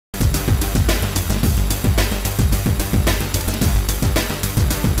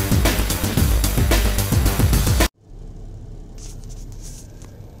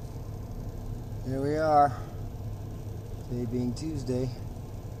Today being Tuesday,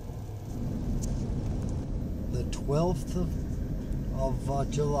 the 12th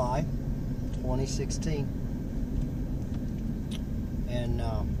of July, 2016. And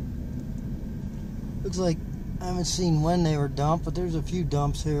looks like I haven't seen when they were dumped, but there's a few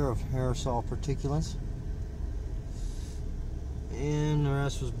dumps here of aerosol particulates. And the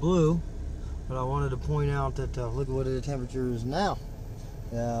rest was blue. But I wanted to point out that look at what the temperature is now.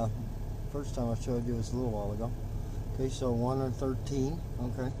 First time I showed you was a little while ago. Okay, so 113.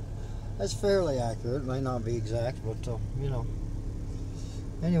 Okay, that's fairly accurate. Might not be exact, but you know.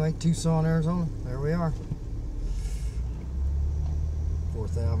 Anyway, Tucson, Arizona. There we are.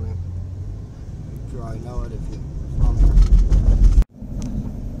 4th Avenue. You probably know it if you're from here.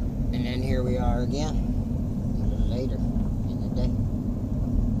 And then here we are again, a little later in the day.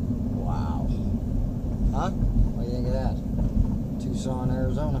 Wow. Huh? What do you think of that? Tucson,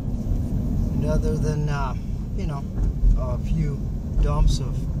 Arizona. And other than, you know, a few dumps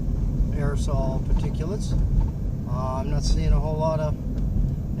of aerosol particulates, I'm not seeing a whole lot of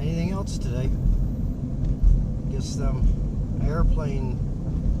anything else today. Guess them airplane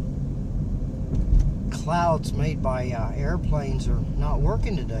clouds made by airplanes are not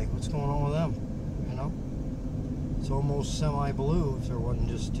working today. What's going on with them? You know, it's almost semi-blue. If there wasn't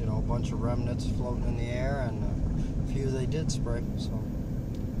just, you know, a bunch of remnants floating in the air, and a few they did spray. So,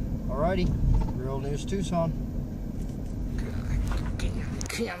 alrity, Real News Tucson.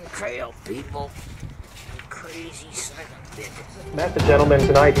 Chemtrail people, crazy son of bitches. Met the gentleman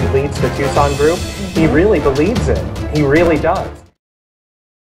tonight who leads the Tucson group. He really believes it. He really does.